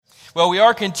Well, we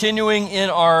are continuing in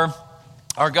our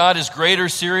God is Greater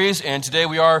series, and today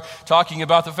we are talking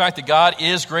about the fact that God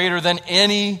is greater than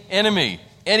any enemy.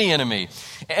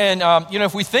 And,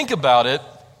 if we think about it,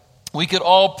 we could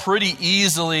all pretty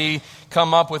easily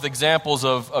come up with examples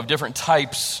of different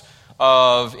types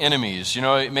of enemies.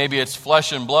 Maybe it's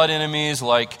flesh and blood enemies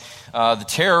like the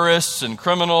terrorists and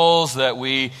criminals that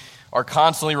we are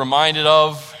constantly reminded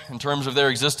of in terms of their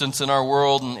existence in our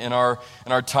world and in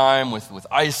our time with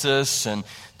ISIS and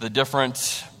the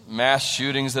different mass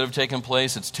shootings that have taken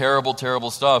place. It's terrible,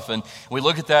 terrible stuff. And we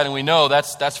look at that and we know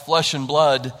that's flesh and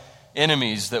blood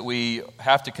enemies that we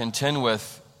have to contend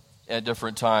with at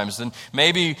different times. And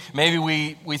maybe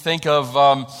we think of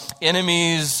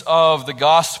enemies of the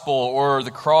gospel or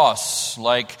the cross,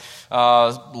 like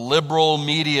liberal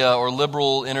media or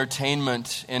liberal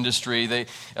entertainment industry.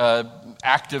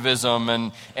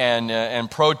 Activism and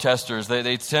protesters.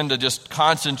 They tend to just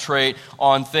concentrate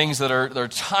on things that are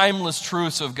timeless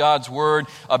truths of God's word,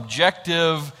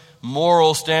 objective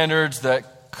moral standards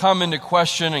that come into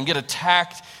question and get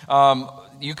attacked.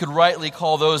 You could rightly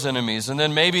call those enemies. And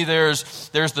then maybe there's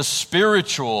the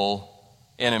spiritual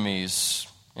enemies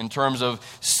in terms of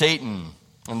Satan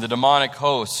and the demonic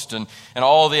host and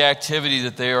all the activity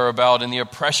that they are about and the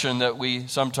oppression that we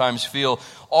sometimes feel.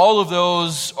 All of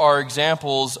those are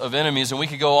examples of enemies, and we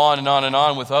could go on and on and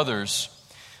on with others.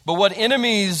 But what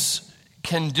enemies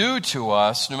can do to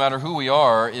us, no matter who we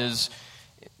are, is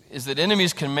that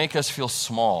enemies can make us feel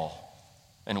small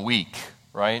and weak,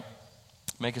 right?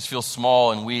 Make us feel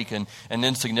small and weak and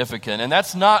insignificant. And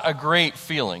that's not a great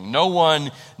feeling. No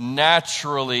one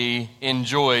naturally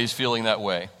enjoys feeling that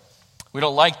way. We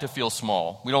don't like to feel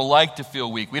small. We don't like to feel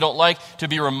weak. We don't like to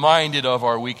be reminded of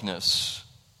our weakness.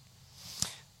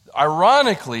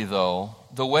 Ironically, though,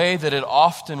 the way that it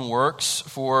often works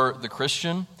for the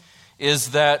Christian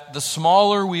is that the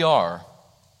smaller we are,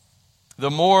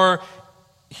 the more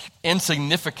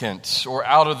insignificant or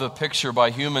out of the picture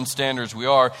by human standards we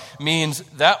are, means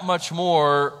that much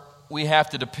more we have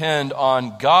to depend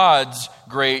on God's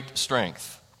great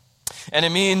strength. And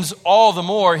it means all the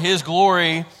more His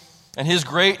glory and His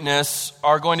greatness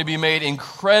are going to be made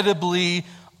incredibly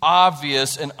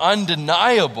obvious and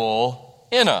undeniable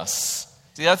in us.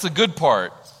 See, that's the good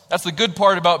part. That's the good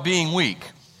part about being weak.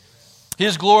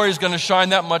 His glory is going to shine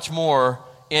that much more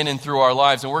in and through our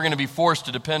lives, and we're going to be forced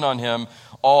to depend on Him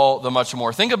all the much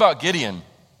more. Think about Gideon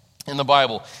in the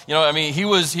Bible. He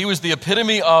was the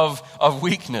epitome of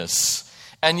weakness.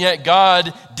 And yet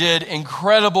God did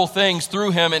incredible things through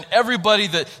him, and everybody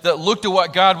that looked at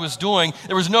what God was doing,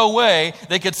 there was no way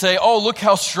they could say, oh, look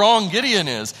how strong Gideon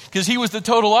is, because he was the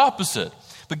total opposite.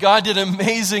 But God did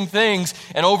amazing things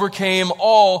and overcame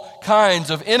all kinds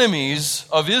of enemies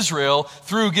of Israel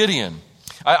through Gideon.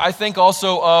 I think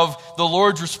also of the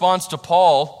Lord's response to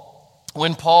Paul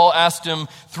when Paul asked him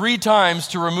 3 times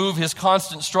to remove his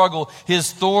constant struggle,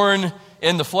 his thorn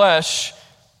in the flesh.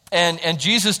 And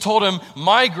Jesus told him,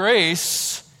 my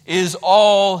grace is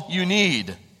all you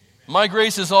need. My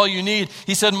grace is all you need.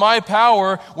 He said, my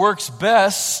power works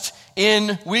best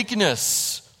in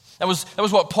weakness. That was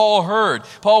what Paul heard.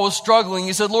 Paul was struggling.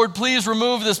 He said, Lord, please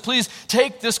remove this. Please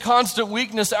take this constant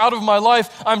weakness out of my life.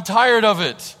 I'm tired of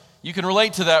it. You can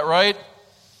relate to that, right?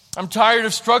 I'm tired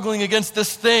of struggling against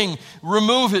this thing.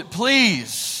 Remove it,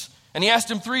 please. And he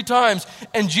asked him 3 times.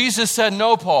 And Jesus said,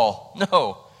 no, Paul,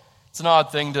 no. It's an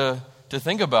odd thing to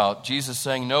think about, Jesus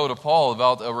saying no to Paul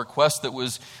about a request that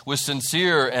was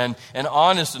sincere and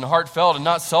honest and heartfelt and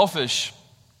not selfish.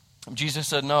 Jesus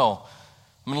said, no,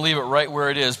 I'm going to leave it right where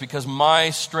it is because my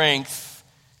strength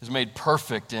is made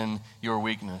perfect in your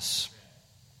weakness.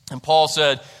 And Paul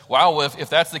said, wow, if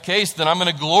that's the case, then I'm going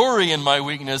to glory in my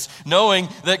weakness, knowing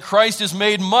that Christ has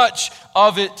made much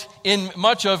of it, in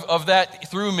much of that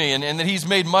through me, and that He's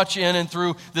made much in and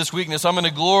through this weakness. I'm going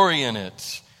to glory in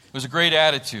it. It was a great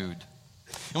attitude.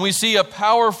 And we see a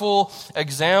powerful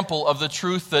example of the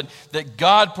truth that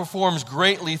God performs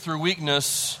greatly through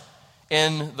weakness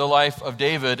in the life of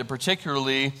David,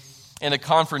 particularly in a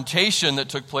confrontation that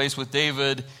took place with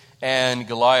David and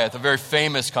Goliath, a very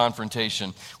famous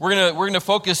confrontation. We're going to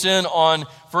focus in on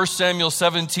 1 Samuel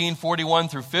 17, 41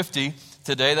 through 50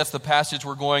 today. That's the passage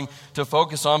we're going to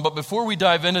focus on. But before we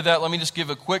dive into that, let me just give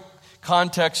a quick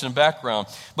context and background.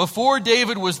 Before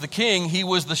David was the king, he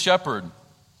was the shepherd.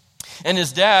 And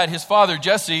his dad, his father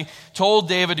Jesse, told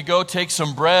David to go take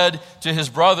some bread to his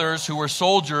brothers who were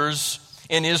soldiers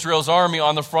in Israel's army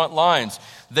on the front lines.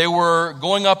 They were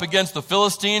going up against the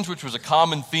Philistines, which was a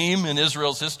common theme in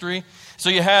Israel's history.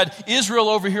 So you had Israel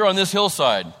over here on this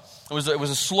hillside. It was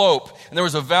a slope, and there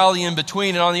was a valley in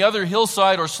between. And on the other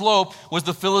hillside or slope was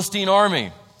the Philistine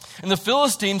army. And the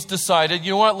Philistines decided,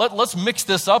 you know what, let's mix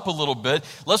this up a little bit.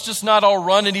 Let's just not all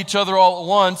run at each other all at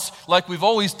once like we've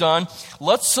always done.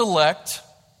 Let's select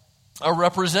a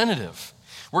representative.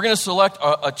 We're going to select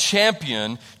a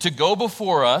champion to go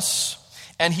before us,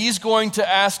 and he's going to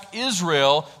ask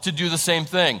Israel to do the same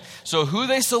thing. So who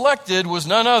they selected was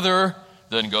none other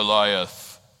than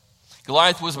Goliath.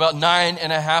 Goliath was about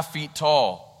 9.5 feet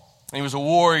tall, and he was a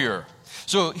warrior.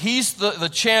 So he's the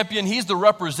champion, he's the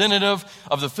representative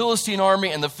of the Philistine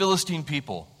army and the Philistine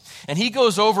people. And he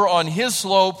goes over on his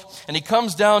slope, and he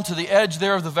comes down to the edge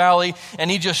there of the valley, and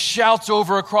he just shouts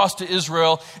over across to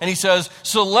Israel, and he says,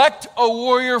 select a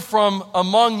warrior from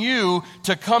among you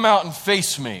to come out and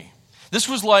face me. This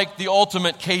was like the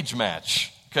ultimate cage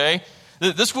match, okay?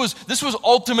 This was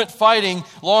ultimate fighting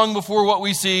long before what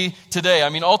we see today. I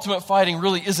mean, ultimate fighting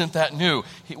really isn't that new.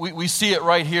 We see it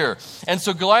right here. And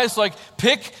so Goliath's like,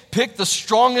 pick the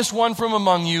strongest one from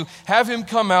among you, have him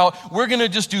come out. We're going to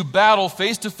just do battle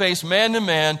face to face, man to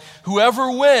man. Whoever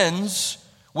wins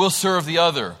will serve the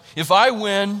other. If I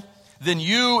win, then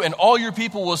you and all your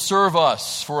people will serve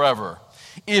us forever.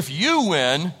 If you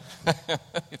win,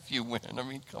 I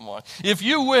mean, come on. If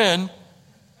you win,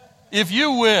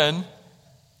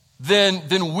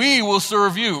 then we will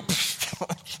serve you.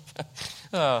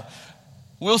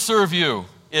 We'll serve you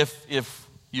if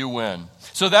you win.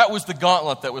 So that was the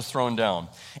gauntlet that was thrown down.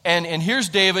 And here's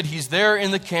David. He's there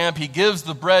in the camp. He gives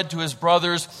the bread to his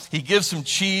brothers. He gives some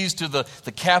cheese to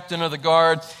the captain of the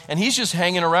guard. And he's just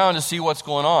hanging around to see what's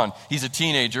going on. He's a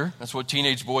teenager. That's what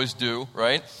teenage boys do,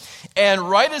 right? And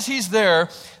right as he's there,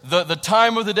 the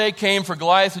time of the day came for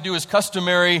Goliath to do his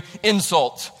customary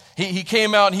insult. He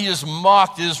came out and he just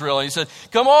mocked Israel. And he said,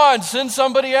 come on, send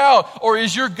somebody out. Or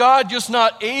is your God just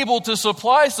not able to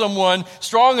supply someone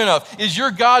strong enough? Is your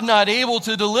God not able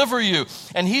to deliver you?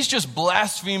 And he's just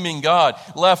blaspheming God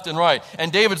left and right.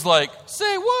 And David's like,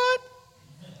 say what?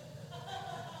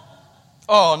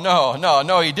 Oh,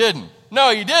 no, he didn't.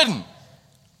 No, he didn't.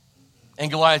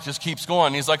 And Goliath just keeps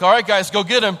going. He's like, all right, guys, go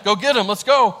get him, let's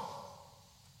go.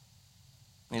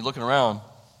 And he's looking around.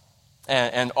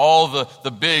 And all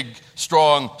the big,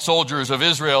 strong soldiers of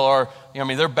Israel are,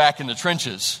 they're back in the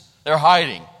trenches. They're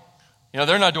hiding.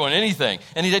 They're not doing anything.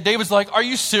 And David's like, are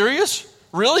you serious?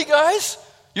 Really, guys?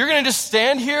 You're going to just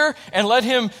stand here and let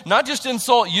him not just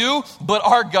insult you, but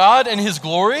our God and his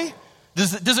glory?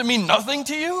 Does it mean nothing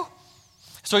to you?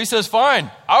 So he says, fine,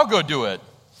 I'll go do it.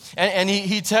 And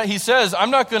he says,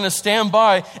 I'm not going to stand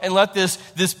by and let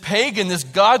this pagan, this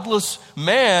godless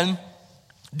man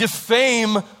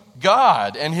defame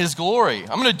God and his glory.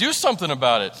 I'm going to do something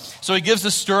about it. So he gives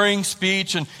a stirring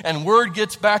speech, and word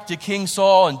gets back to King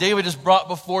Saul, and David is brought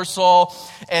before Saul.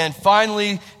 And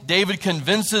finally, David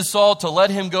convinces Saul to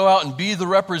let him go out and be the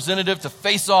representative to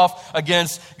face off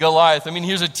against Goliath.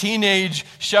 Here's a teenage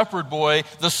shepherd boy,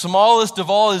 the smallest of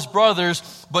all his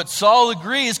brothers, but Saul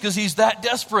agrees because he's that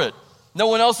desperate. No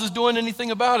one else is doing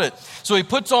anything about it. So he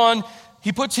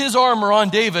puts his armor on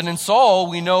David, and Saul,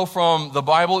 we know from the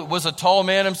Bible, was a tall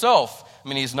man himself.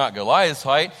 He's not Goliath's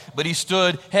height, but he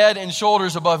stood head and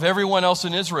shoulders above everyone else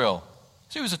in Israel.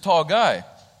 So he was a tall guy.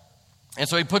 And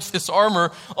so he puts this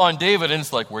armor on David, and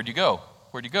it's like, where'd you go?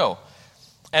 Where'd you go?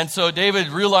 And so David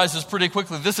realizes pretty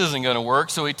quickly this isn't going to work.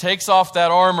 So he takes off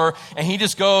that armor, and he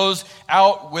just goes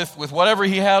out with whatever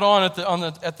he had on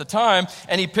at the time,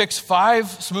 and he picks 5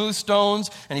 smooth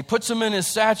stones, and he puts them in his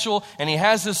satchel, and he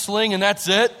has his sling, and that's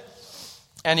it.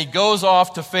 And he goes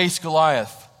off to face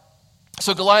Goliath.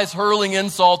 So Goliath's hurling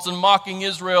insults and mocking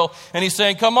Israel, and he's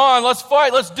saying, come on, let's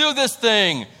fight, let's do this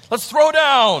thing. Let's throw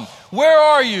down. Where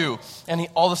are you? And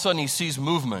all of a sudden he sees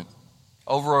movement.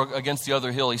 Over against the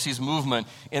other hill, he sees movement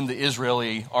in the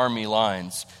Israeli army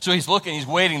lines. So he's looking, he's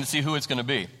waiting to see who it's going to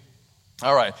be.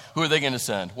 All right, who are they going to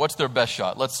send? What's their best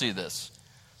shot? Let's see this.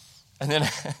 And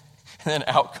then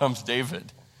out comes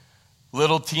David.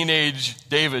 Little teenage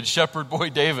David, shepherd boy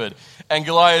David. And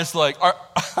Goliath's like,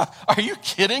 are you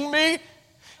kidding me?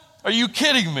 Are you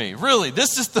kidding me? Really?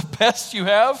 This is the best you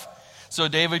have? So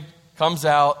David comes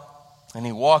out, and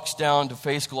he walks down to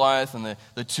face Goliath, and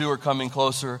the two are coming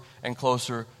closer and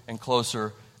closer and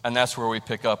closer, and that's where we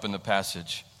pick up in the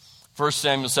passage. 1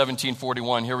 Samuel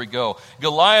 17:41, here we go.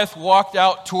 Goliath walked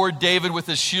out toward David with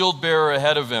his shield bearer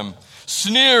ahead of him,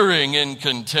 sneering in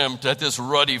contempt at this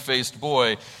ruddy-faced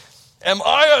boy. Am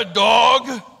I a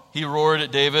dog, he roared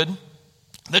at David,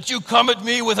 that you come at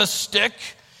me with a stick?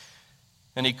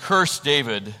 And he cursed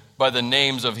David by the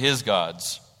names of his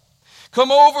gods.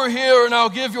 Come over here and I'll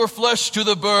give your flesh to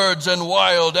the birds and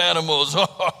wild animals.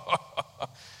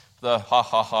 The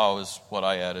ha is what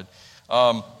I added.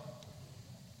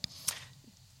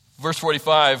 Verse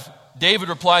 45, David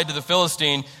replied to the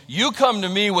Philistine, "You come to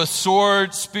me with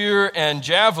sword, spear, and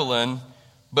javelin,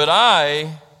 but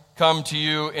I come to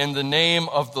you in the name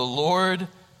of the Lord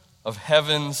of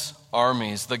heaven's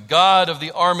armies, the God of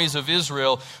the armies of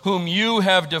Israel, whom you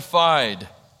have defied.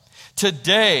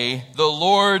 Today the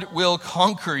Lord will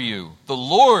conquer you." The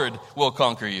Lord will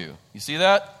conquer you. You see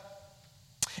that?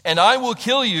 "And I will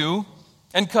kill you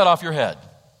and cut off your head."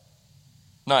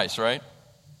 Nice, right?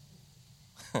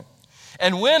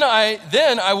 "And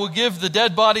then I will give the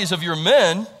dead bodies of your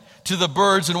men to the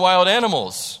birds and wild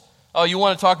animals." Oh, you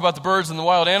want to talk about the birds and the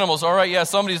wild animals? All right, yeah,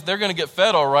 they're going to get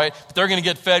fed, all right, but they're going to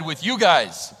get fed with you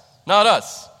guys, not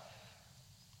us.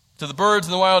 "To the birds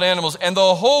and the wild animals, and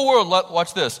the whole world,"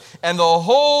 watch this, "and the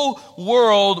whole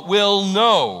world will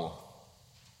know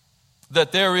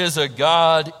that there is a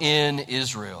God in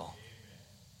Israel.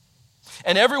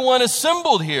 And everyone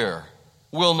assembled here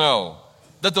will know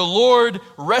that the Lord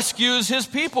rescues his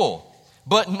people,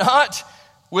 but not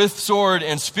with sword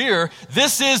and spear.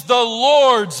 This is the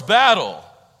Lord's battle,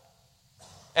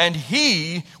 and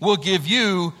he will give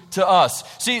you to us."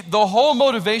 See, the whole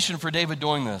motivation for David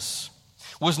doing this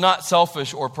was not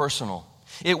selfish or personal.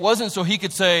 It wasn't so he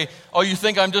could say, "Oh, you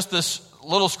think I'm just this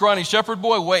little scrawny shepherd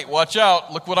boy? Wait, watch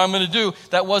out. Look what I'm going to do."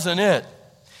 That wasn't it.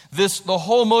 The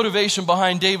whole motivation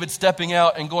behind David stepping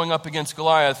out and going up against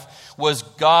Goliath was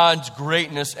God's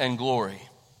greatness and glory.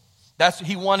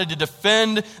 He wanted to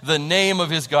defend the name of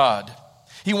his God.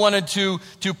 He wanted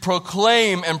to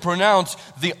proclaim and pronounce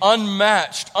the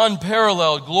unmatched,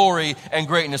 unparalleled glory and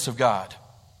greatness of God.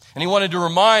 And he wanted to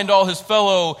remind all his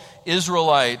fellow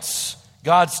Israelites,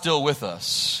 God's still with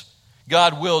us.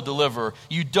 God will deliver.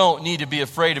 You don't need to be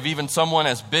afraid of even someone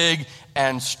as big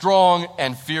and strong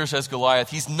and fierce as Goliath.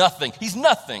 He's nothing. He's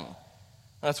nothing.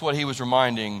 That's what he was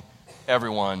reminding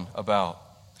everyone about.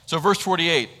 So verse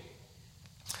 48.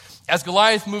 "As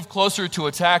Goliath moved closer to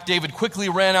attack, David quickly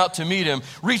ran out to meet him.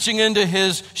 Reaching into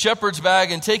his shepherd's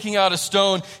bag and taking out a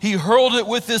stone, he hurled it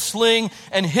with his sling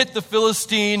and hit the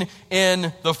Philistine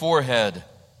in the forehead.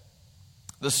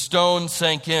 The stone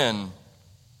sank in,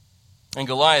 and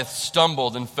Goliath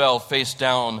stumbled and fell face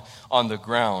down on the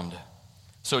ground.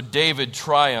 So David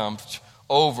triumphed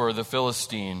over the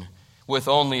Philistine with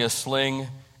only a sling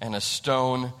and a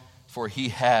stone, for he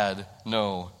had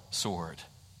no sword."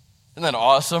 Isn't that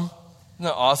awesome? Isn't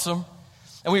that awesome?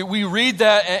 And we read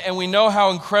that and we know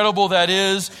how incredible that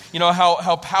is,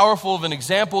 how powerful of an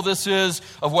example this is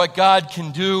of what God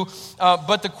can do.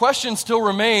 But the question still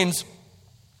remains,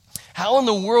 how in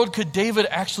the world could David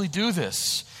actually do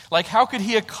this? Like, how could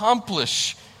he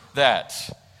accomplish that?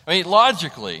 I mean,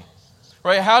 logically,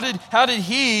 right? How did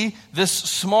he, this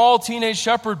small teenage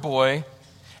shepherd boy,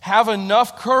 have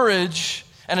enough courage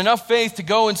and enough faith to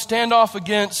go and stand off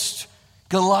against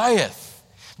Goliath?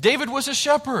 David was a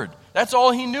shepherd. That's all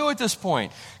he knew at this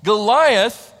point.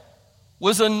 Goliath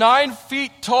was a 9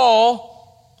 feet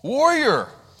tall warrior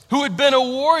who had been a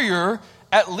warrior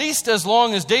at least as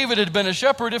long as David had been a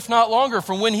shepherd, if not longer,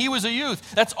 from when he was a youth.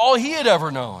 That's all he had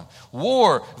ever known.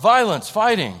 War, violence,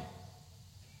 fighting.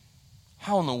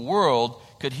 How in the world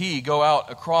could he go out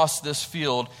across this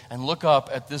field and look up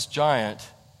at this giant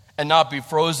and not be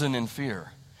frozen in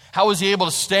fear? How was he able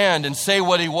to stand and say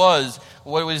what he was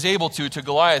able to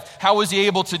Goliath? How was he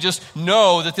able to just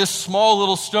know that this small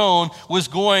little stone was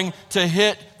going to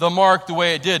hit the mark the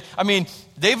way it did? I mean,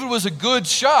 David was a good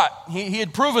shot. He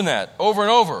had proven that over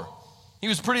and over. He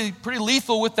was pretty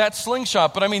lethal with that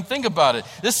slingshot. But I mean, think about it.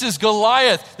 This is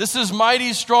Goliath. This is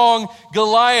mighty strong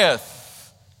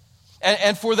Goliath.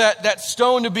 And for that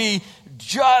stone to be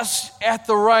just at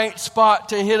the right spot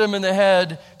to hit him in the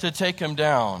head to take him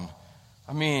down.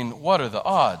 I mean, what are the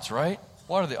odds, right?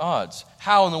 What are the odds?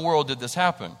 How in the world did this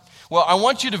happen? Well, I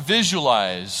want you to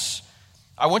visualize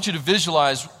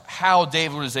how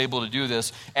David was able to do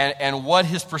this and what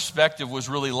his perspective was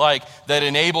really like that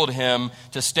enabled him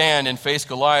to stand and face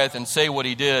Goliath and say what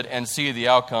he did and see the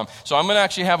outcome. So I'm going to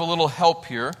actually have a little help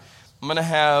here. I'm going to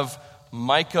have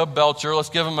Micah Belcher. Let's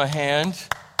give him a hand.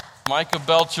 Micah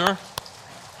Belcher.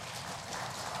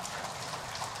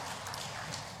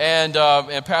 And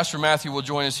Pastor Matthew will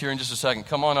join us here in just a second.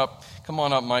 Come on up,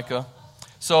 Micah.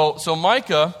 So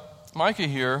Micah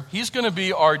here, he's going to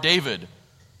be our David.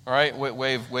 All right,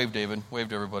 wave, David. Wave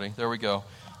to everybody. There we go.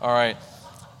 All right.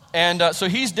 And so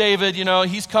he's David,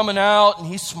 he's coming out and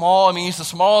he's small. I mean, he's the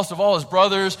smallest of all his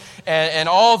brothers. And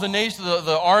all the nation,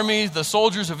 the army, the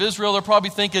soldiers of Israel are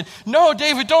probably thinking, no,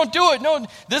 David, don't do it. No,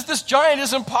 this giant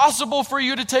is impossible for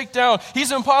you to take down.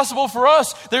 He's impossible for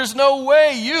us. There's no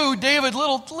way you, David,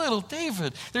 little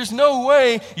David, there's no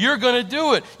way you're going to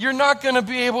do it. You're not going to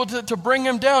be able to bring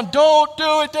him down. Don't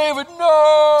do it, David.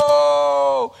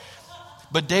 No.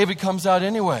 But David comes out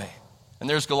anyway. And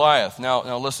there's Goliath.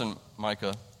 Now listen,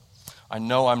 Micah. I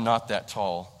know I'm not that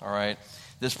tall, all right?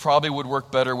 This probably would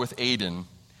work better with Aiden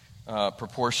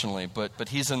proportionally, but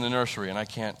he's in the nursery and I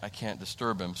can't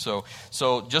disturb him. So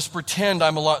just pretend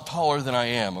I'm a lot taller than I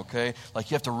am, okay? Like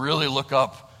you have to really look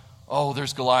up, oh,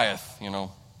 there's Goliath,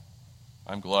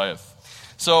 I'm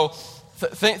Goliath. So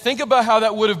think about how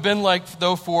that would have been like,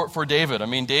 though, for David. I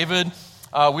mean, David,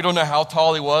 we don't know how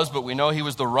tall he was, but we know he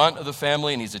was the runt of the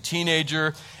family and he's a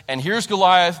teenager. And here's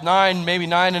Goliath, maybe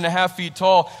 9.5 feet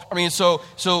tall. I mean, so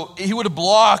he would have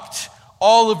blocked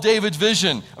all of David's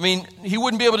vision. I mean, he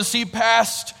wouldn't be able to see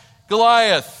past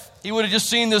Goliath. He would have just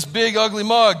seen this big, ugly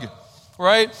mug,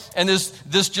 right? And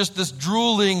this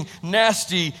drooling,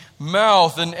 nasty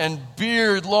mouth and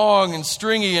beard long and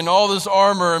stringy and all this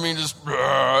armor. I mean,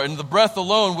 and the breath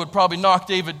alone would probably knock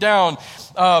David down.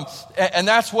 And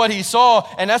that's what he saw,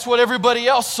 and that's what everybody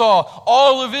else saw.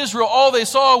 All of Israel, all they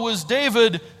saw was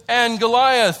David and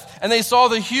Goliath. And they saw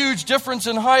the huge difference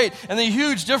in height, and the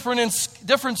huge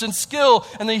difference in skill,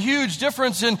 and the huge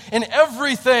difference in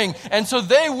everything. And so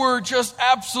they were just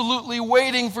absolutely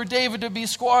waiting for David to be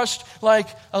squashed like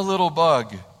a little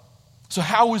bug. So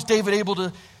how was David able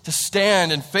to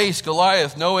stand and face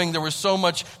Goliath, knowing there was so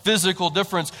much physical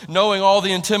difference, knowing all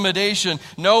the intimidation,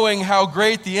 knowing how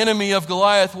great the enemy of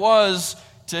Goliath was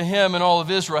to him and all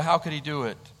of Israel? How could he do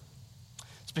it?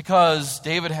 It's because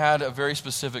David had a very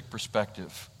specific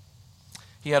perspective.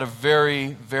 He had a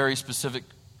very, very specific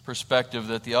perspective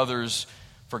that the others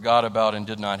forgot about and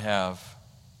did not have.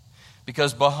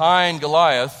 Because behind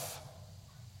Goliath,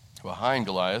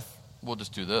 we'll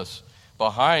just do this.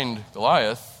 Behind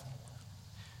Goliath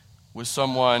was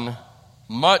someone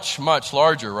much, much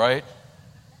larger, right?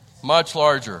 Much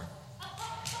larger.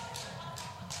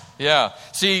 Yeah.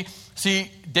 See,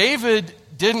 David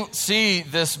didn't see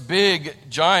this big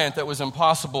giant that was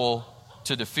impossible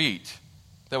to defeat,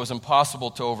 that was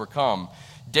impossible to overcome.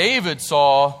 David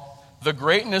saw the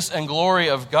greatness and glory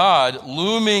of God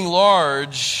looming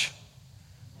large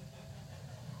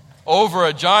over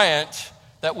a giant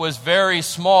that was very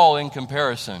small in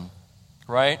comparison,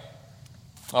 right?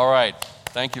 All right.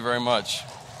 Thank you very much.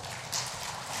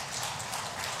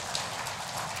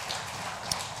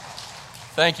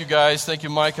 Thank you, guys. Thank you,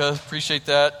 Micah. Appreciate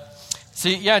that.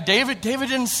 See, yeah, David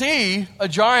didn't see a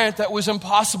giant that was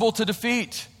impossible to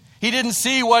defeat. He didn't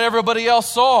see what everybody else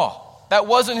saw. That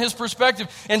wasn't his perspective.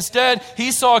 Instead,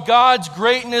 he saw God's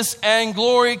greatness and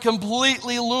glory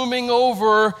completely looming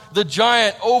over the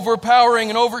giant, overpowering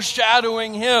and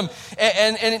overshadowing him.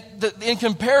 And in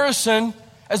comparison,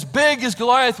 as big as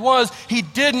Goliath was, he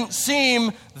didn't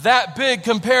seem that big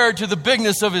compared to the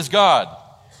bigness of his God.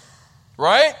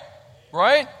 Right?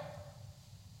 Right?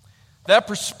 That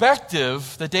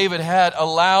perspective that David had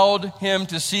allowed him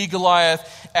to see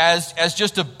Goliath as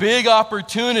just a big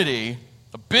opportunity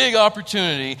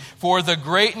for the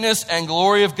greatness and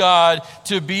glory of God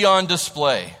to be on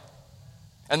display.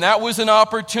 And that was an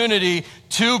opportunity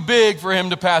too big for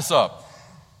him to pass up.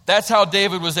 That's how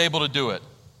David was able to do it.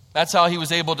 That's how he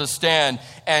was able to stand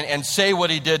and say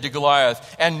what he did to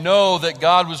Goliath and know that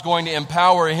God was going to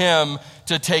empower him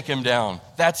to take him down.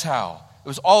 That's how. It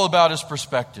was all about his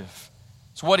perspective.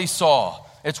 It's what he saw.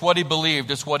 It's what he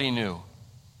believed. It's what he knew.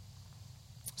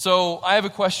 So I have a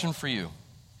question for you.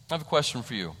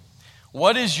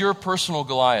 What is your personal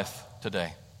Goliath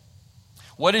today?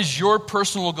 What is your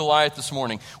personal Goliath this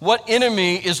morning? What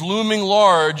enemy is looming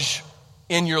large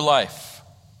in your life?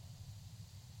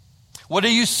 What are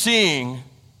you seeing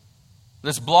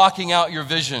that's blocking out your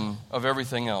vision of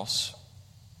everything else?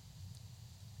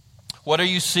 What are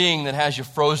you seeing that has you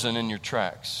frozen in your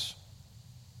tracks?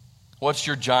 What's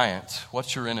your giant?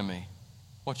 What's your enemy?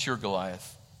 What's your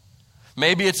Goliath?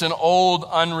 Maybe it's an old,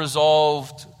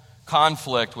 unresolved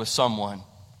conflict with someone.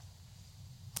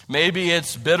 Maybe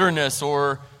it's bitterness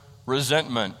or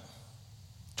resentment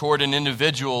toward an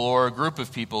individual or a group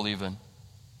of people even.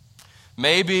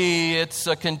 Maybe it's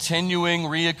a continuing,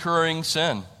 reoccurring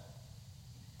sin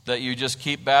that you just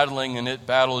keep battling and it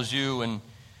battles you and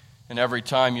every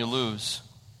time you lose.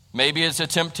 Maybe it's a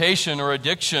temptation or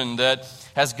addiction that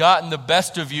has gotten the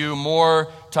best of you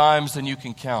more times than you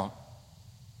can count.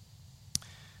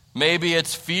 Maybe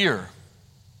it's fear,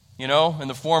 in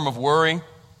the form of worry.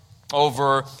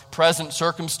 over present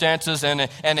circumstances and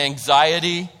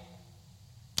anxiety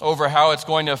over how it's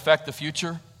going to affect the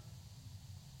future.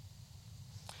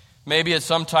 Maybe it's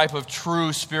some type of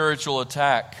true spiritual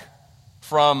attack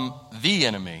from the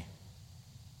enemy.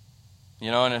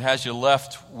 And it has you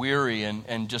left weary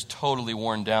and just totally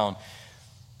worn down.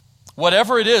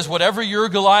 Whatever it is, whatever your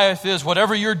Goliath is,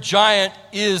 whatever your giant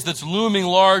is that's looming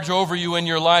large over you in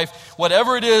your life,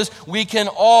 whatever it is, we can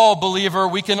all, believer,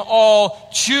 we can all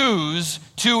choose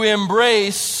to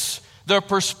embrace the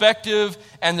perspective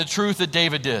and the truth that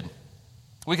David did.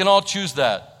 We can all choose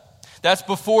that. That's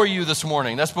before you this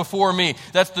morning. That's before me.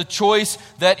 That's the choice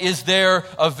that is there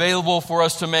available for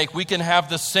us to make. We can have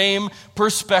the same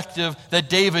perspective that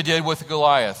David did with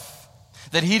Goliath.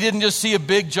 That he didn't just see a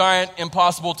big giant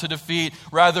impossible to defeat.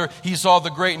 Rather, he saw the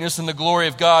greatness and the glory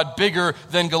of God, bigger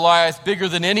than Goliath, bigger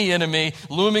than any enemy,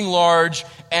 looming large,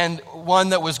 and one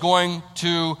that was going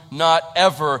to not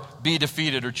ever be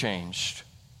defeated or changed.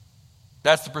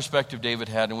 That's the perspective David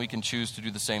had, and we can choose to do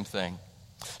the same thing.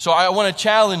 So I want to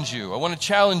challenge you. I want to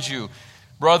challenge you,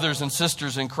 brothers and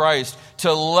sisters in Christ,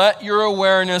 to let your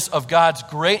awareness of God's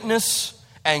greatness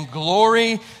and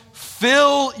glory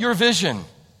fill your vision.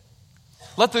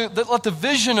 Let the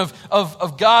vision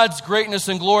of God's greatness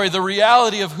and glory, the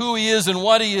reality of who He is and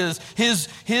what He is,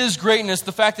 His greatness,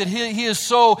 the fact that He is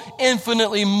so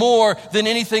infinitely more than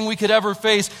anything we could ever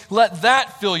face, let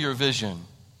that fill your vision.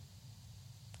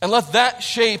 And let that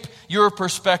shape your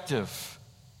perspective.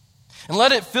 And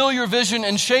let it fill your vision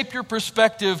and shape your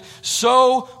perspective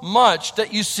so much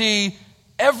that you see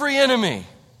every enemy,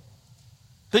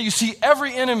 that you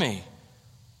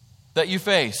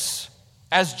face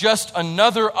as just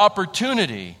another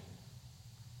opportunity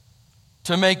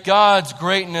to make God's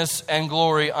greatness and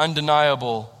glory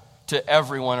undeniable to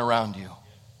everyone around you.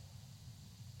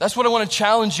 That's what I want to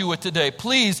challenge you with today.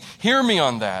 Please hear me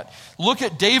on that. Look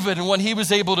at David and what he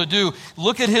was able to do.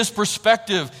 Look at his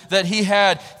perspective that he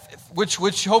had,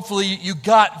 which hopefully you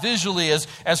got visually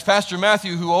as Pastor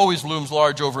Matthew, who always looms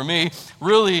large over me,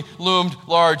 really loomed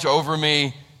large over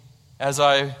me as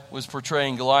I was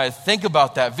portraying Goliath. Think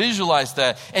about that, visualize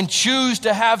that, and choose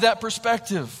to have that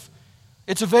perspective.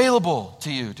 It's available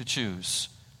to you to choose.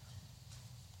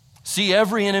 See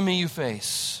every enemy you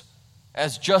face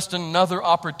as just another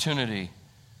opportunity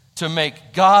to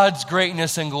make God's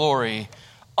greatness and glory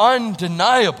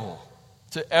undeniable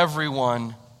to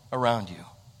everyone around you.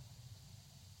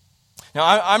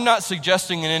 Now, I'm not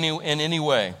suggesting in any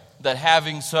way that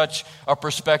having such a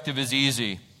perspective is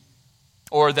easy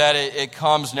or that it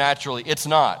comes naturally. It's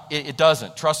not. It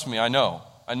doesn't. Trust me, I know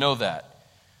that.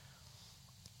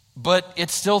 But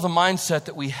it's still the mindset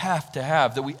that we have to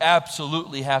have, that we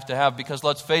absolutely have to have, because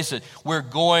let's face it, we're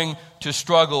going to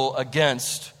struggle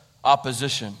against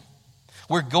opposition.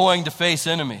 We're going to face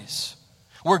enemies.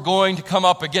 We're going to come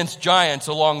up against giants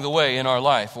along the way in our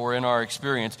life or in our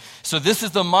experience. So this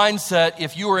is the mindset,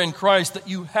 if you are in Christ, that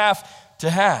you have to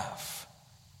have.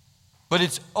 But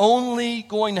it's only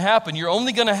going to happen. You're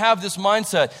only going to have this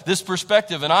mindset, this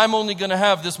perspective, and I'm only going to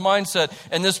have this mindset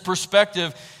and this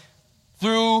perspective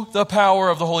through the power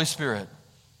of the Holy Spirit.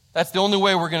 That's the only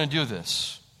way we're going to do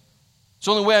this. It's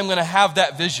the only way I'm going to have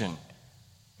that vision.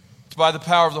 It's by the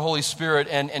power of the Holy Spirit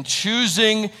and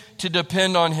choosing to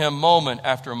depend on Him moment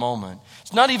after moment.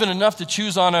 It's not even enough to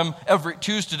choose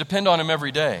to depend on Him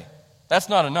every day. That's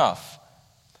not enough.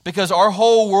 Because our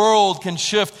whole world can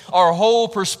shift, our whole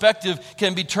perspective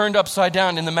can be turned upside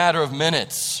down in the matter of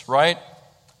minutes, right?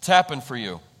 It's happened for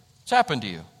you. It's happened to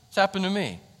you. It's happened to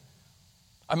me.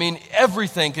 I mean,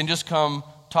 everything can just come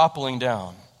toppling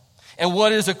down. And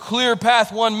what is a clear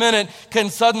path 1 minute can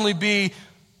suddenly be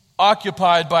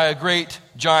occupied by a great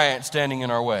giant standing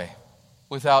in our way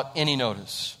without any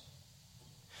notice.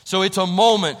 So it's a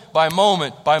moment by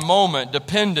moment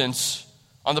dependence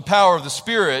on the power of the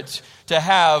Spirit to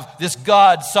have this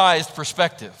God-sized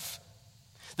perspective.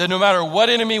 That no matter what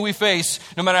enemy we face,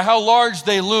 no matter how large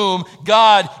they loom,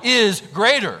 God is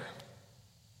greater.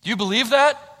 Do you believe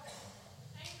that?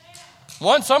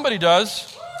 Somebody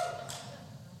does.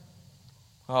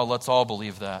 Oh, let's all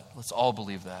believe that. Let's all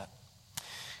believe that.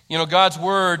 You know, God's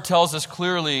Word tells us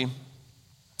clearly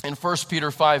in 1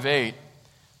 Peter 5:8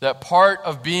 that part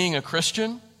of being a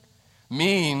Christian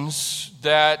means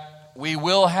that we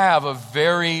will have a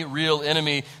very real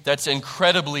enemy that's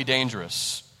incredibly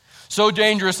dangerous. So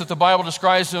dangerous that the Bible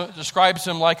describes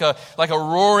him like a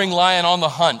roaring lion on the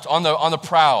hunt, on the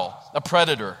prowl, a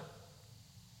predator.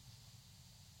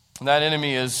 And that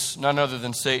enemy is none other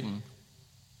than Satan.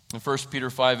 And 1 Peter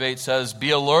 5:8 says, "Be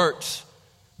alert,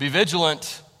 be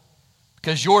vigilant,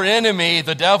 because your enemy,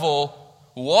 the devil,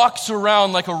 walks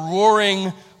around like a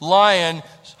roaring lion,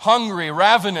 hungry,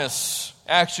 ravenous,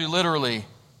 actually literally,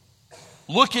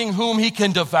 looking whom he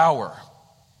can devour.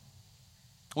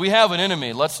 We have an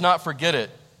enemy. Let's not forget it.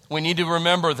 We need to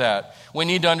remember that. We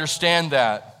need to understand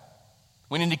that.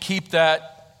 We need to keep that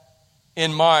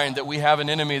in mind, that we have an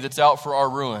enemy that's out for our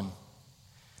ruin.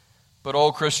 But,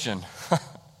 oh Christian,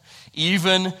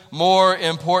 even more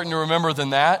important to remember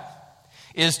than that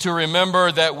is to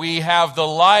remember that we have the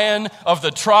Lion of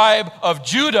the tribe of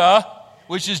Judah,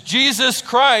 which is Jesus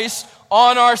Christ,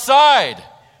 on our side.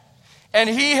 And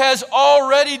he has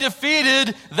already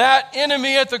defeated that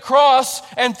enemy at the cross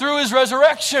and through his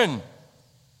resurrection.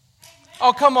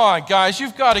 Oh, come on, guys.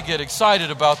 You've got to get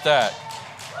excited about that.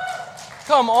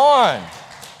 Come on.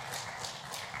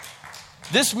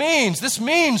 This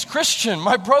means, Christian,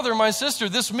 my brother, my sister,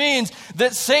 this means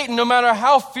that Satan, no matter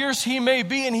how fierce he may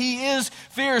be, and he is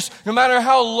fierce, no matter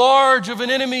how large of an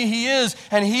enemy he is,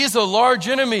 and he's a large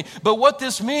enemy, but what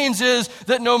this means is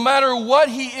that no matter what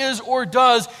he is or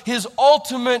does, his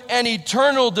ultimate and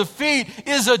eternal defeat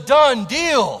is a done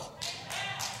deal.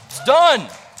 It's done.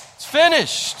 It's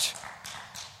finished.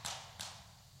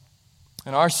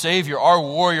 And our Savior, our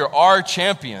warrior, our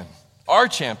champion,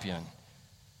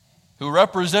 who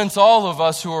represents all of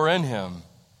us who are in him,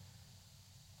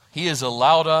 he has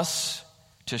allowed us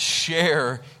to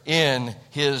share in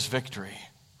his victory.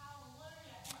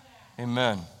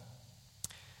 Amen.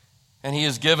 And he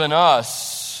has given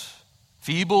us,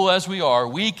 feeble as we are,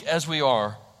 weak as we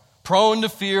are, prone to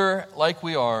fear like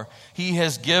we are, he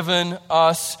has given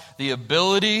us the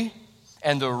ability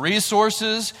and the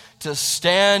resources to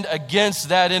stand against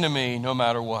that enemy no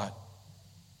matter what.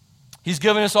 He's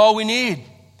given us all we need.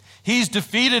 He's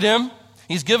defeated him.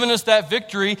 He's given us that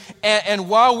victory. And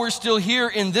while we're still here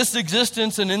in this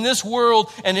existence and in this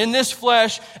world and in this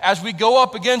flesh, as we go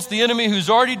up against the enemy who's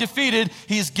already defeated,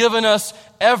 he's given us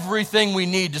everything we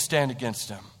need to stand against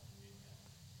him.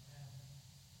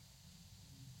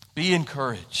 Be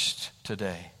encouraged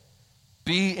today.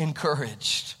 Be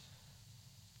encouraged.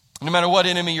 No matter what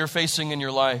enemy you're facing in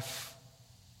your life,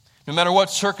 no matter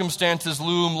what circumstances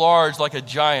loom large like a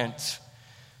giant,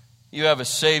 you have a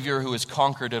Savior who has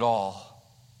conquered it all.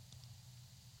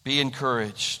 Be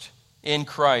encouraged in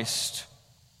Christ.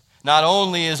 Not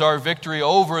only is our victory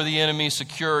over the enemy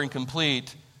secure and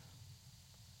complete,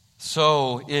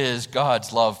 so is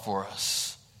God's love for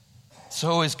us.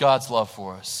 So is God's love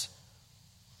for us.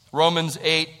 Romans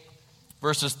 8,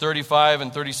 verses 35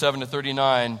 and 37 to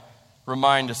 39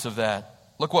 remind us of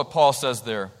that. Look what Paul says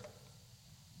there.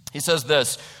 He says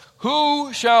this: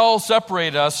 who shall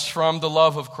separate us from the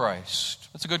love of Christ?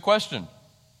 That's a good question.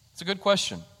 It's a good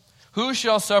question. Who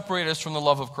shall separate us from the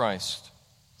love of Christ?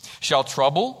 Shall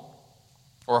trouble,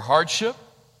 or hardship,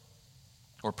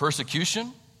 or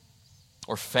persecution,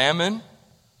 or famine,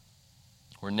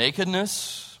 or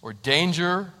nakedness, or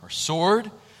danger, or sword?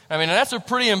 I mean, that's a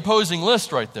pretty imposing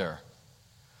list right there.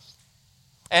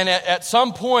 And at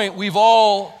some point, we've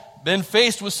all been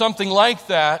faced with something like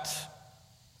that.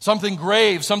 Something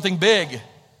grave, something big.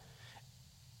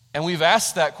 And we've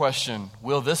asked that question,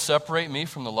 will this separate me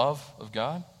from the love of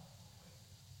God?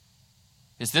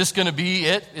 Is this going to be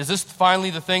it? Is this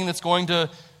finally the thing that's going to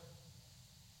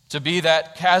be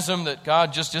that chasm that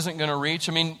God just isn't going to reach?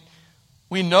 I mean,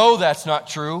 we know that's not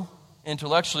true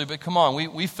intellectually, but come on,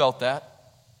 we felt that.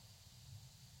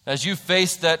 As you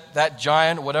face that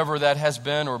giant, whatever that has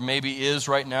been or maybe is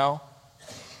right now,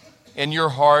 in your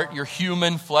heart, your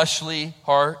human, fleshly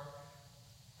heart,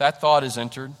 that thought is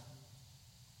entered.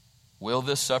 Will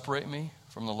this separate me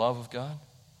from the love of God?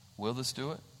 Will this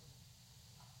do it?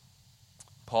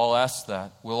 Paul asks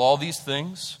that. Will all these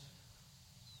things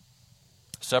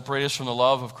separate us from the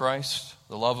love of Christ,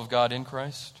 the love of God in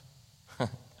Christ?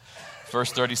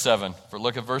 Verse 37.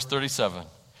 Look at verse 37.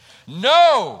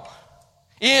 No!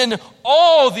 In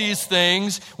all these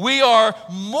things, we are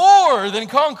more than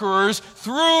conquerors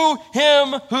through him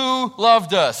who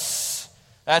loved us.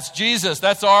 That's Jesus.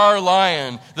 That's our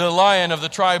lion, the Lion of the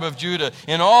tribe of Judah.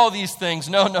 In all these things,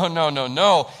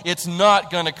 no. It's not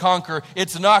going to conquer.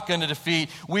 It's not going to defeat.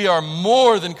 We are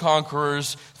more than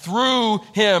conquerors through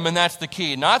him, and that's the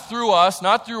key. Not through us,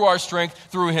 not through our strength,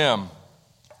 through him.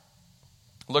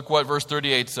 Look what verse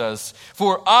 38 says.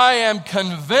 For I am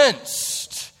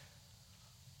convinced.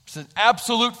 It's an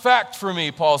absolute fact for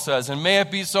me, Paul says, and may it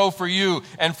be so for you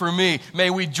and for me. May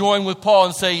we join with Paul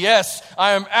and say, yes,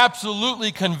 I am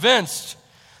absolutely convinced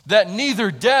that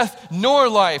neither death nor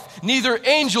life, neither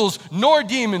angels nor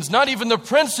demons, not even the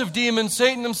prince of demons,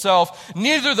 Satan himself,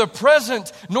 neither the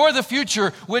present nor the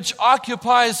future, which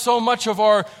occupies so much of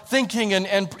our thinking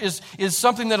and is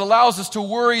something that allows us to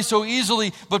worry so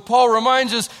easily. But Paul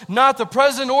reminds us, not the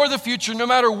present or the future, no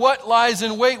matter what lies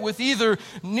in wait with either,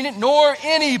 nor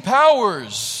any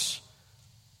powers,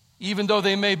 even though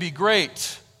they may be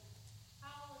great,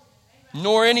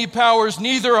 nor any powers,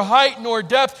 neither height nor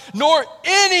depth, nor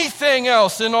anything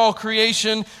else in all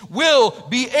creation will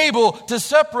be able to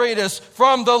separate us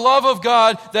from the love of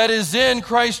God that is in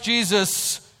Christ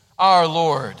Jesus our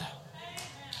Lord.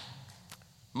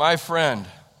 My friend,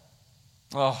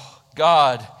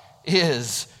 God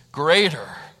is greater,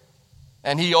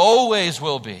 and He always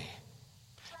will be.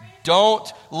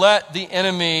 Don't let the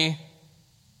enemy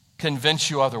convince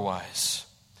you otherwise.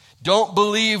 Don't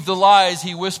believe the lies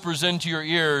he whispers into your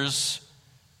ears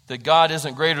that God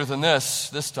isn't greater than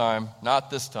this time, not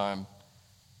this time.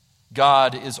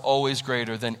 God is always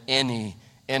greater than any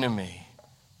enemy.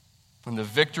 And the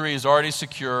victory is already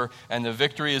secure, and the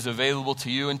victory is available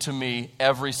to you and to me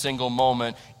every single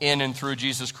moment in and through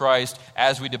Jesus Christ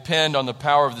as we depend on the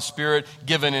power of the Spirit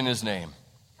given in His name.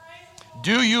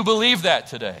 Do you believe that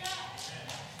today?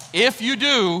 If you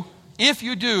do,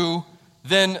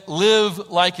 then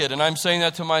live like it. And I'm saying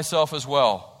that to myself as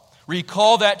well.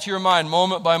 Recall that to your mind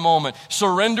moment by moment.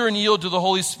 Surrender and yield to the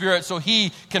Holy Spirit so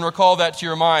He can recall that to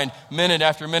your mind minute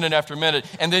after minute after minute.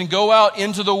 And then go out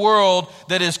into the world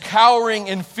that is cowering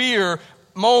in fear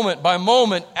moment by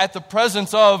moment at the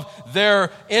presence of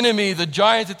their enemy, the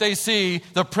giant that they see,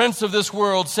 the prince of this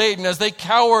world, Satan, as they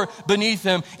cower beneath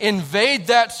him. Invade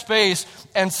that space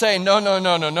and say,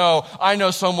 no, I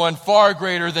know someone far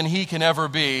greater than he can ever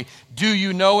be. Do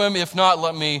you know him? If not,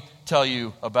 let me tell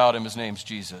you about him. His name's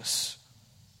Jesus.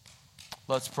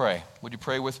 Let's pray. Would you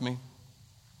pray with me?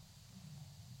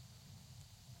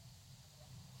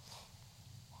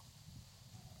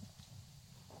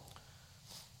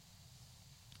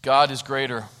 God is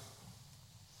greater.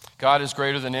 God is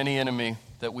greater than any enemy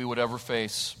that we would ever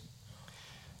face.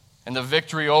 And the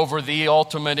victory over the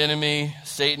ultimate enemy,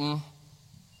 Satan,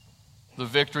 the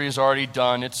victory is already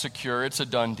done. It's secure. It's a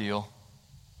done deal.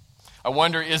 I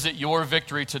wonder, is it your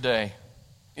victory today?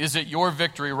 Is it your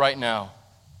victory right now?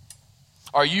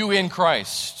 Are you in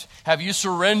Christ? Have you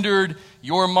surrendered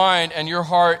your mind and your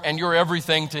heart and your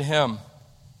everything to Him?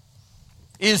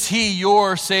 Is He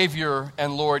your Savior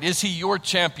and Lord? Is He your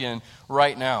champion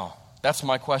right now? That's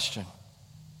my question.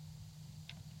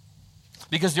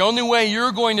 Because the only way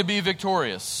you're going to be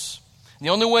victorious, the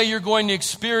only way you're going to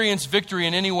experience victory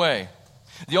in any way,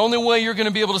 the only way you're going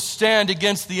to be able to stand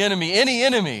against the enemy, any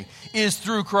enemy, is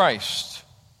through Christ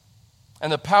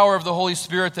and the power of the Holy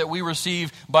Spirit that we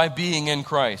receive by being in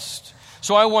Christ.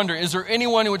 So I wonder, is there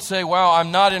anyone who would say, wow, I'm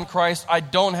not in Christ, I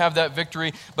don't have that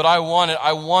victory, but I want it.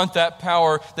 I want that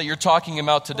power that you're talking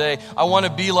about today. I want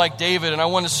to be like David, and I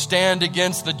want to stand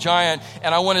against the giant,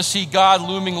 and I want to see God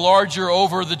looming larger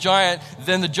over the giant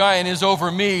than the giant is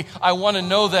over me. I want to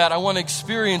know that. I want to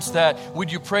experience that.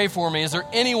 Would you pray for me? Is there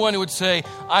anyone who would say,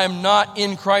 I am not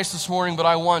in Christ this morning, but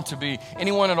I want to be?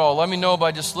 Anyone at all? Let me know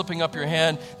by just slipping up your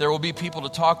hand. There will be people to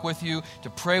talk with you,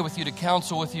 to pray with you, to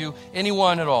counsel with you.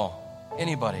 Anyone at all?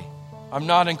 Anybody. I'm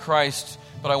not in Christ,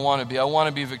 but I want to be. I want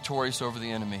to be victorious over the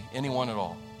enemy. Anyone at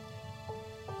all.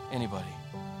 Anybody.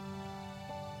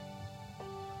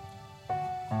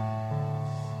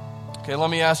 Okay, let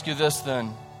me ask you this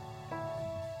then.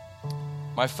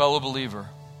 My fellow believer.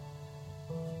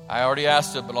 I already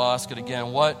asked it, but I'll ask it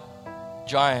again. What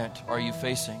giant are you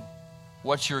facing?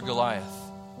 What's your Goliath?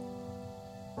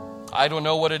 I don't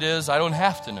know what it is. I don't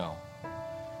have to know.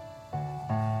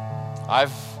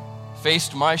 I've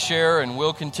faced my share and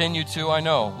will continue to, I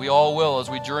know. We all will as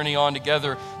we journey on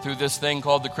together through this thing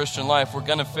called the Christian life. We're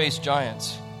going to face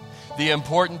giants. The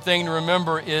important thing to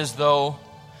remember is, though,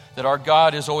 that our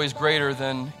God is always greater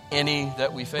than any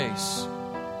that we face.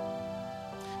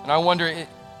 And I wonder,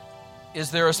 is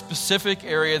there a specific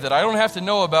area that I don't have to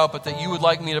know about, but that you would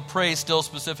like me to pray still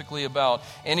specifically about?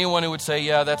 Anyone who would say,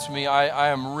 yeah, that's me. I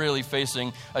am really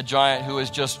facing a giant who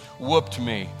has just whooped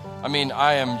me. I mean,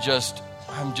 I'm just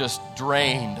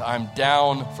drained. I'm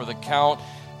down for the count.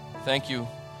 Thank you.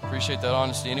 Appreciate that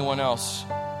honesty. Anyone else?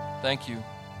 Thank you.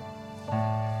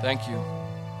 Thank you.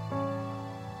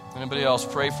 Anybody else?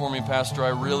 Pray for me, Pastor. I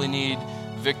really need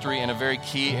victory in a very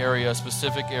key area, a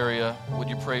specific area. Would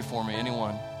you pray for me?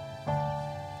 Anyone?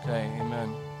 Okay,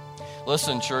 amen.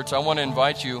 Listen, church, I want to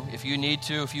invite you, if you need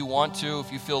to, if you want to,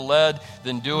 if you feel led,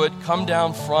 then do it. Come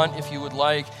down front if you would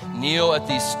like. Kneel at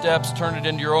these steps. Turn it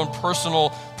into your own personal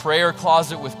prayer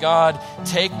closet with God.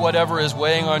 Take whatever is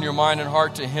weighing on your mind and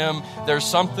heart to Him. There's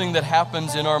something that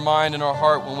happens in our mind and our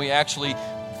heart when we actually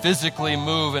physically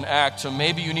move and act. So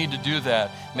maybe you need to do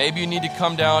that. Maybe you need to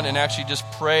come down and actually just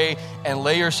pray and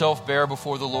lay yourself bare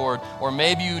before the Lord. Or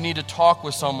maybe you need to talk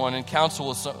with someone and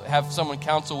have someone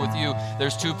counsel with you.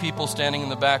 There's 2 people standing in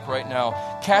the back right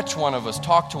now. Catch one of us,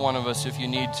 talk to one of us if you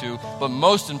need to. But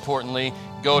most importantly,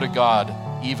 go to God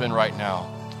even right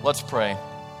now. Let's pray.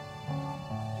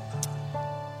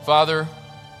 Father,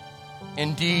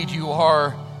 indeed you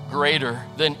are greater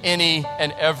than any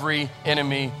and every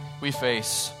enemy we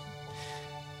face.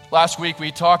 Last week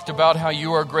we talked about how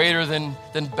you are greater than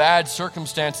bad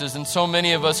circumstances, and so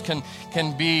many of us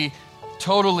can be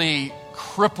totally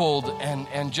crippled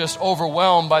and just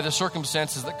overwhelmed by the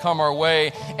circumstances that come our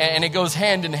way, and it goes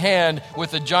hand in hand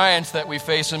with the giants that we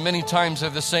face, and many times they're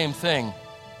the same thing.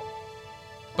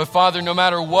 But Father, no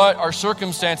matter what our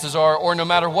circumstances are, or no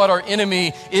matter what our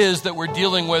enemy is that we're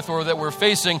dealing with or that we're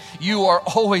facing, you are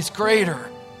always greater.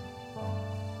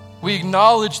 We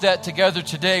acknowledge that together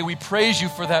today. We praise you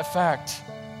for that fact.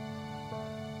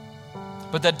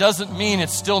 But that doesn't mean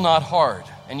it's still not hard,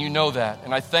 and you know that,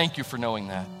 and I thank you for knowing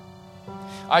that.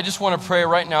 I just want to pray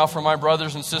right now for my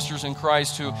brothers and sisters in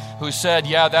Christ who said,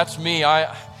 yeah, that's me.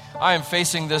 I am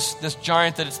facing this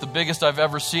giant that it's the biggest I've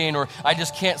ever seen, or I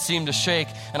just can't seem to shake,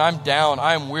 and I'm down,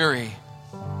 I'm weary.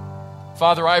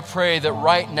 Father, I pray that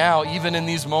right now, even in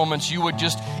these moments, you would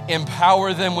just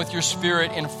empower them with your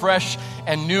Spirit in fresh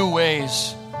and new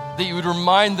ways. That you would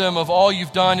remind them of all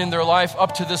you've done in their life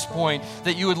up to this point.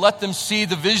 That you would let them see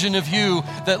the vision of you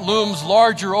that looms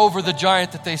larger over the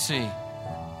giant that they see.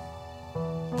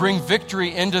 Bring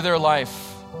victory into their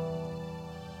life.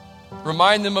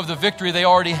 Remind them of the victory they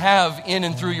already have in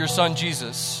and through your Son,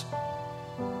 Jesus.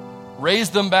 Raise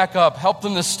them back up. Help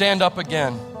them to stand up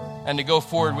again and to go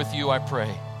forward with you, I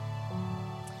pray.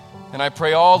 And I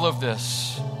pray all of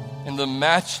this in the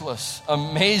matchless,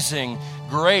 amazing,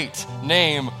 great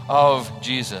name of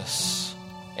Jesus.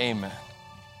 Amen.